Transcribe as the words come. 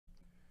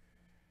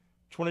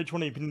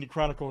2020 Panini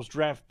Chronicles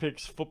Draft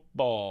Picks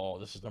Football.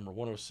 This is number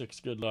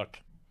 106. Good luck.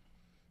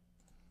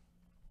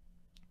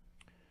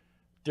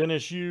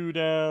 Dennis U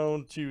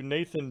down to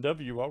Nathan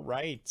W. All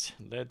right,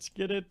 let's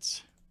get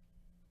it.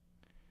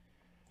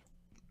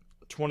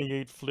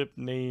 28 flip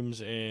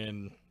names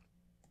and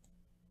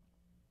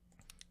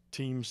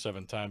teams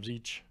 7 times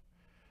each.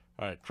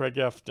 All right, Craig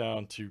F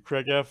down to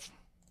Craig F.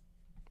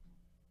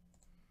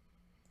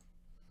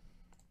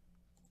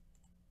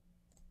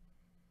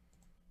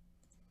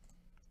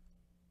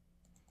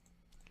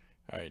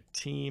 All right,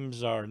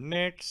 teams are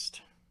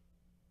next.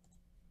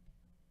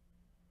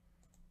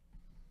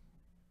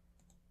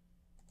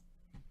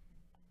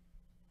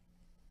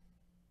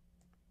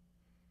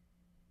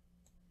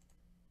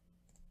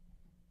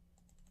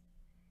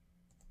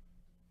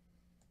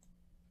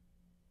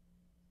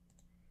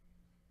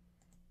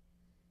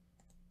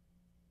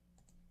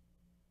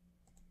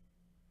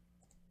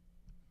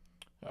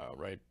 All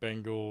right,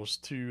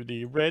 Bengals to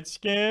the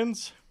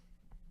Redskins.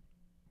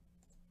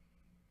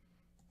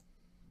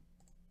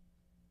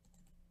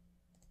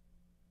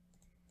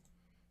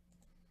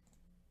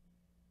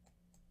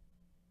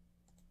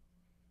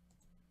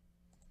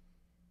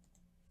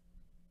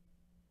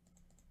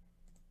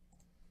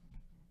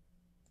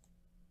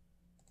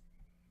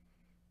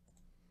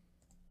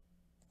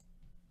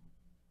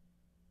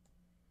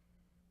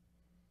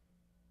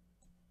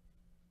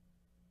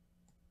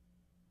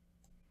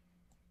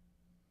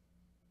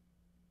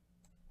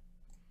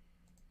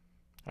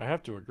 I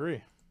have to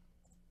agree.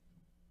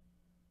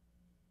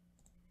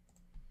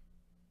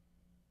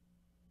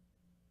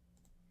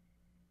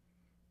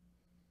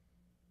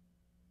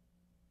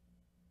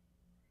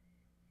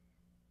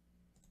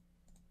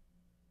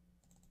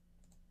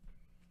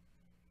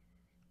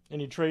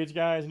 Any trades,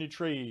 guys? Any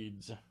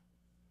trades?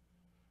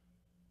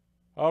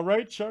 All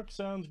right, Chuck.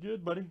 Sounds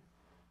good, buddy.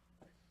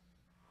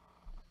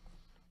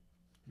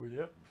 Well,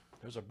 yep.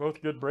 Those are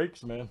both good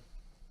breaks, man.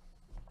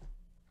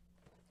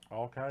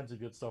 All kinds of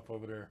good stuff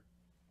over there.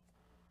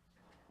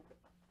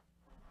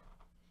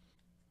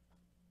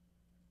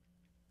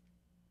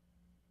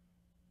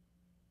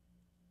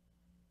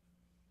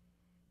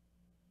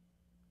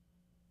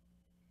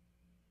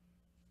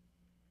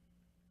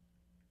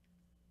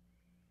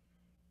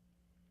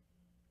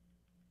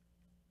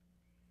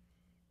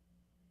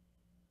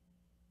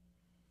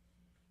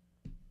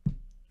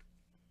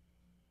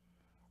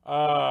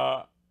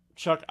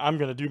 Chuck, I'm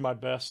going to do my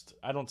best.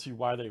 I don't see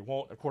why they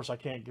won't. Of course, I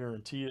can't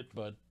guarantee it,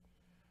 but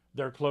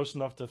they're close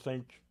enough to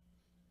think,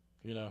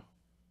 you know.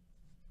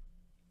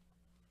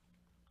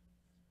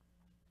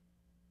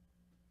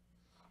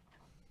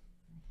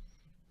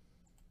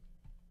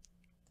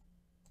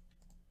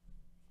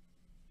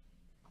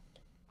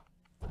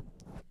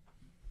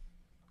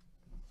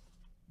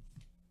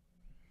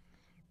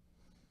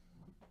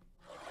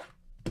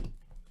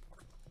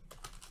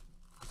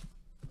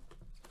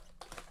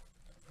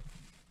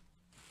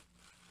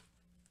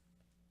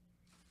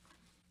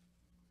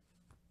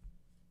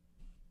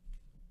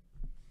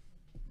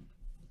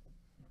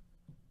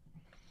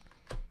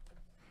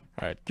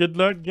 All right, good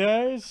luck,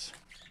 guys.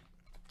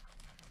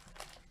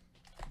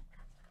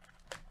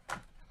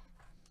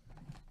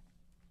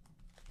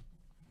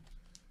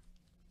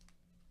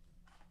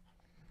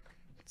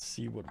 Let's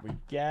see what we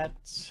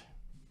get.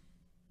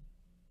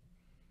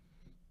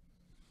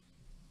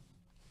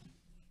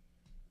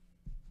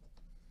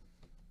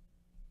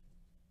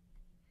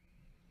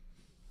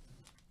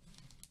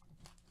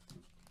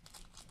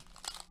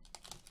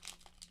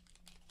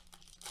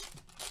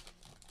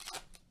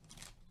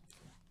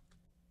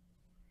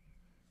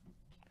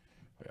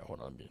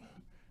 Hold on,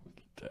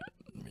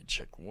 let me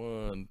check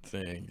one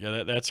thing.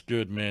 Yeah, that's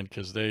good, man,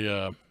 because they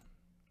yeah,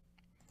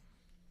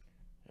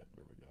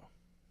 there we go.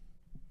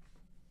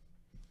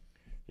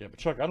 Yeah, but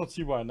Chuck, I don't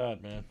see why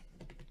not, man.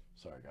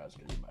 Sorry, guys,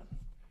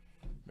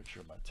 make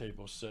sure my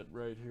table's set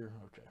right here.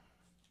 Okay.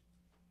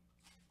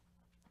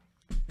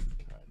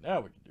 All right, now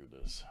we can do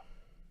this.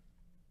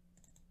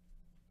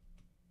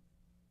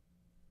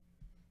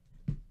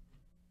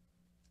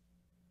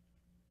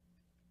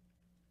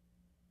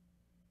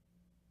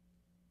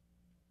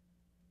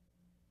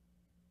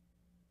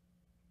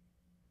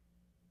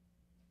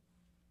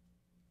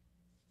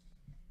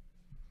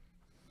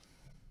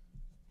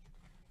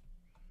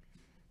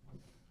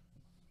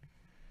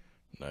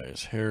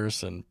 Nice.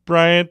 Harrison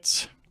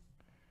Bryant.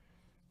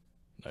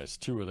 Nice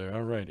 2 of there.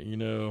 All right,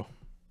 Eno.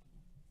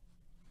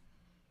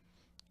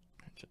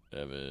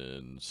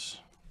 Evans.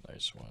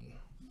 Nice one.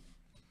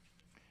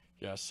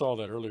 Yeah, I saw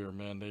that earlier,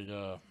 man.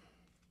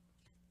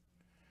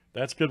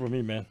 That's good with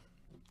me, man.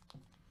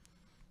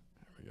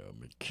 There we go.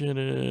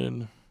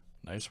 McKinnon.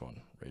 Nice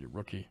one. Rated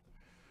rookie.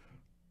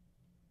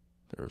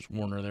 There's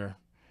Warner there.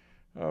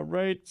 All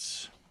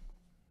right.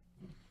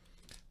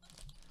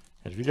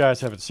 And if you guys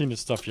haven't seen this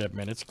stuff yet,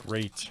 man, it's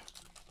great.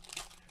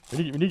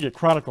 We need to get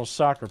Chronicles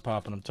Soccer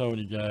popping, I'm telling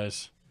you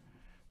guys.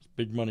 There's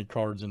big money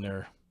cards in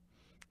there.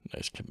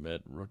 Nice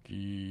commit,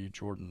 rookie,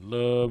 Jordan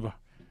Love.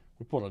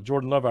 We pulled a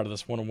Jordan Love out of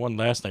this 1-on-1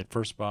 last night,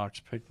 first box,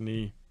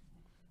 Pickney.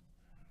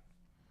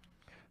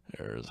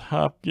 There's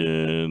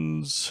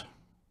Hopkins.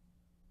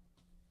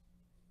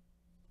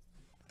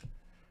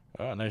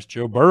 Nice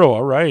Joe Burrow.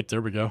 All right,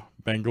 there we go.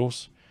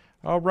 Bengals.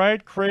 All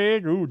right,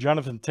 Craig. Ooh,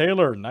 Jonathan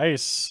Taylor.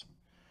 Nice.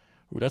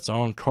 Ooh, that's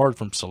on card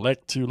from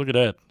Select, too. Look at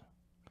that.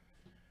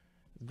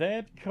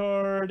 That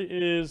card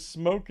is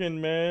smoking,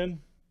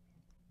 man.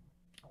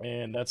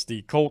 And that's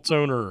the Colts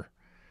owner.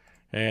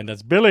 And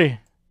that's Billy.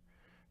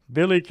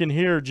 Billy can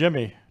hear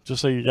Jimmy,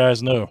 just so you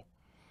guys know.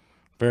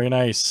 Very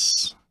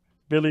nice.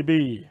 Billy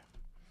B.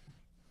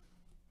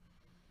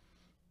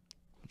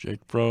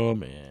 Jake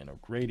Fromm and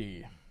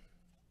O'Grady.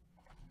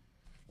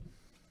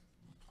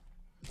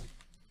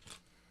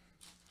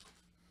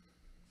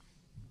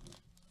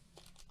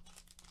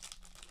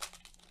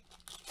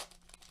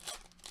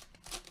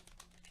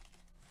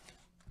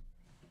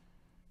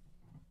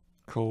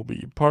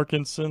 Colby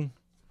Parkinson.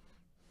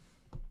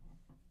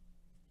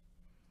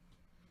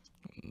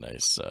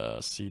 Nice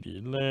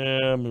CD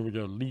Lamb. Here we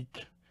go.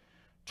 Leak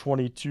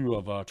 22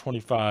 of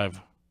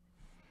 25.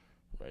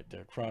 Right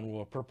there. Crown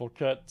War purple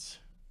cut.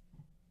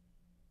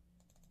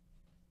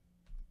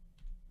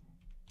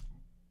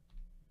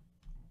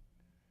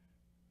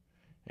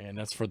 And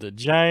that's for the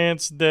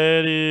Giants.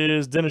 That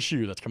is Dennis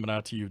Shue. That's coming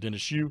out to you,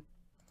 Dennis Shue.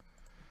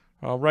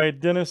 All right,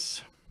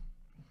 Dennis.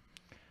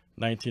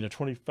 19 of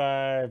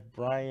 25.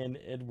 Brian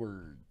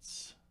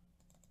Edwards.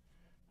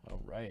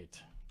 All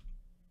right.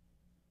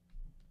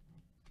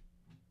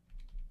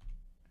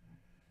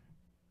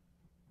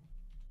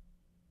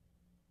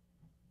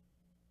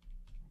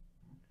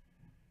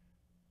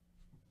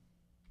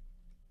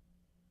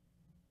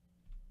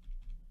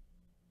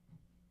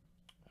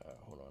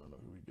 Hold on, I don't know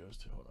who he goes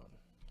to. Hold on.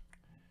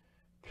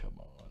 Come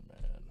on,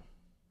 man.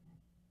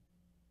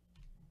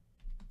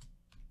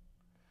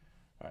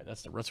 All right,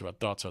 that's the rest of what I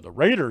thought. So the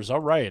Raiders. All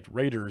right,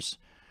 Raiders.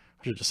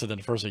 I should have just said that in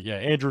the first thing. Yeah,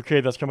 Andrew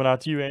K. That's coming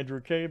out to you,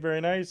 Andrew K.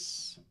 Very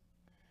nice.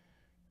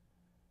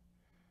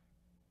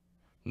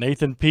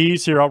 Nathan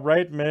Pease here. All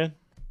right, man.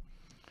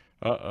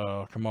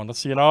 Uh-oh. Come on, let's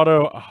see an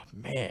auto. Oh,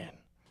 man.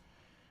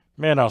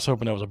 Man, I was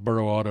hoping that was a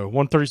Burrow auto.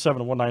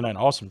 137 and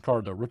 199. Awesome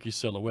card, though. Rookie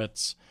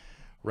silhouettes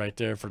right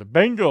there for the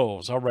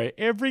Bengals. All right.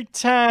 Every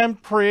time,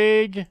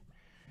 Craig.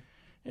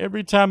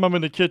 Every time I'm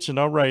in the kitchen.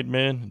 All right,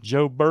 man.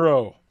 Joe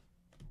Burrow.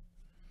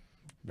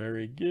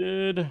 Very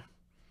good.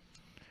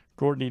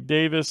 Courtney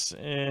Davis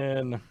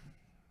and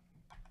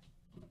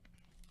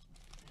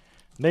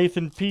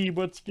Nathan P.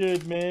 What's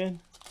good, man?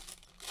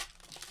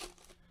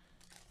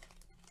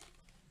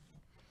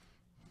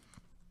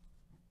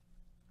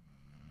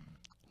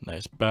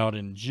 Nice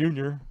Bowden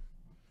Jr.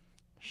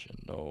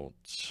 Chenault.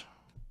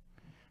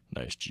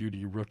 Nice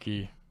Judy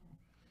rookie.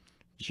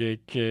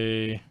 JK.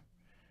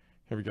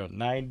 Here we go.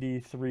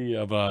 93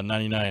 of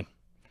 99.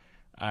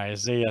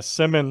 Isaiah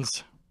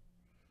Simmons.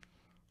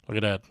 Look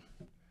at that.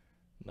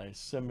 Nice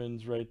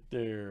Simmons right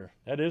there.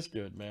 That is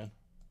good, man.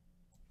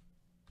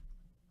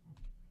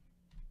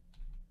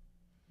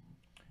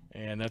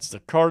 And that's the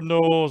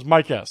Cardinals.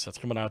 Mike S. That's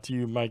coming out to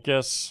you, Mike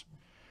S.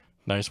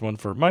 Nice one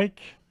for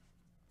Mike.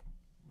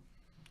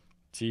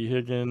 T.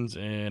 Higgins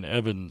and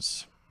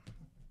Evans.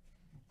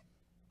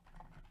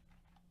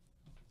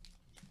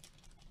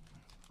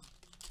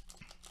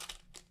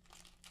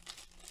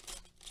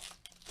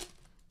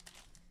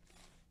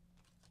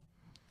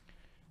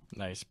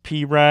 Nice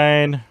P.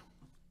 Ryan.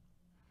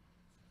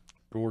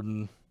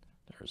 Gordon.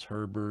 There's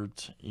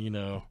Herbert.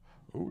 Eno.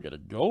 Oh, we got a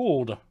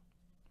gold.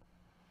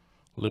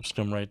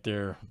 Lipscomb right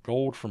there.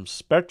 Gold from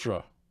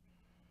Spectra.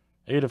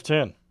 8 of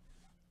 10.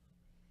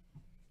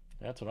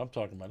 That's what I'm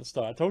talking about. This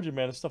stuff, I told you,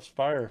 man, this stuff's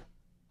fire.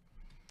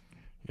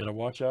 You got to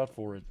watch out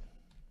for it.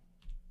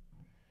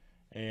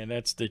 And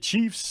that's the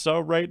Chiefs.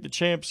 All right, the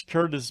champs,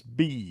 Curtis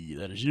B.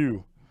 That is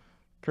you.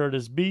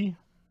 Curtis B.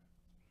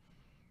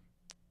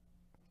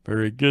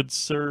 Very good,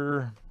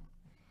 sir.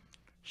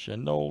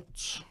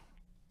 Chenault.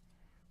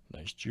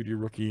 Nice Judy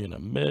rookie in a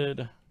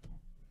mid.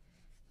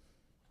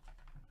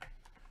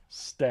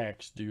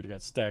 Stacks, dude. I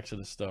got stacks of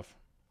this stuff.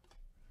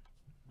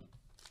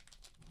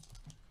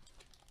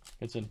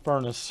 It's in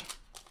Furnace.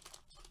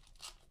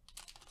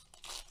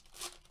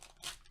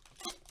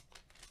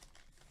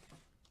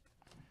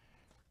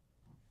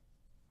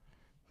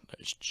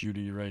 Nice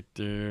Judy right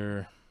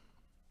there.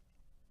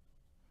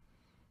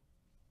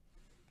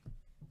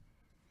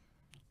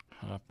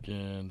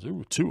 Hopkins.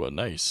 Ooh, Tua,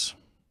 nice.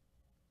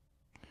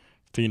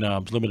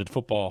 Phenoms, limited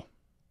football.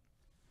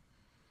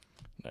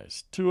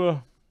 Nice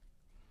Tua.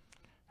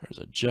 There's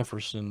a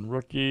Jefferson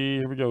rookie.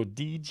 Here we go.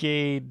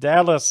 DJ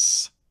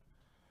Dallas.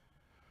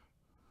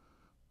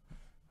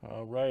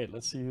 All right,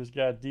 let's see who's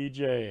got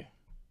DJ.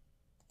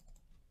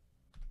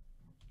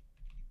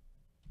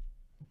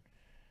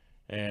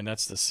 And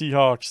that's the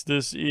Seahawks.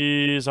 This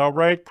is, all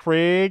right,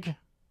 Craig.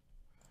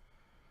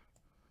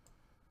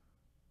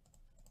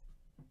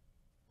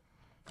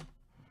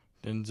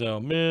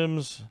 Denzel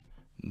Mims.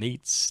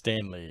 Nate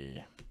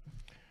Stanley.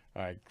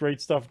 All right, great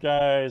stuff,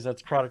 guys.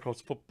 That's Chronicles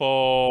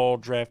Football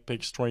Draft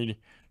Picks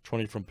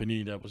 2020 from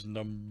Panini. That was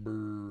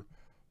number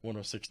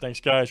 106. Thanks,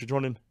 guys, for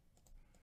joining.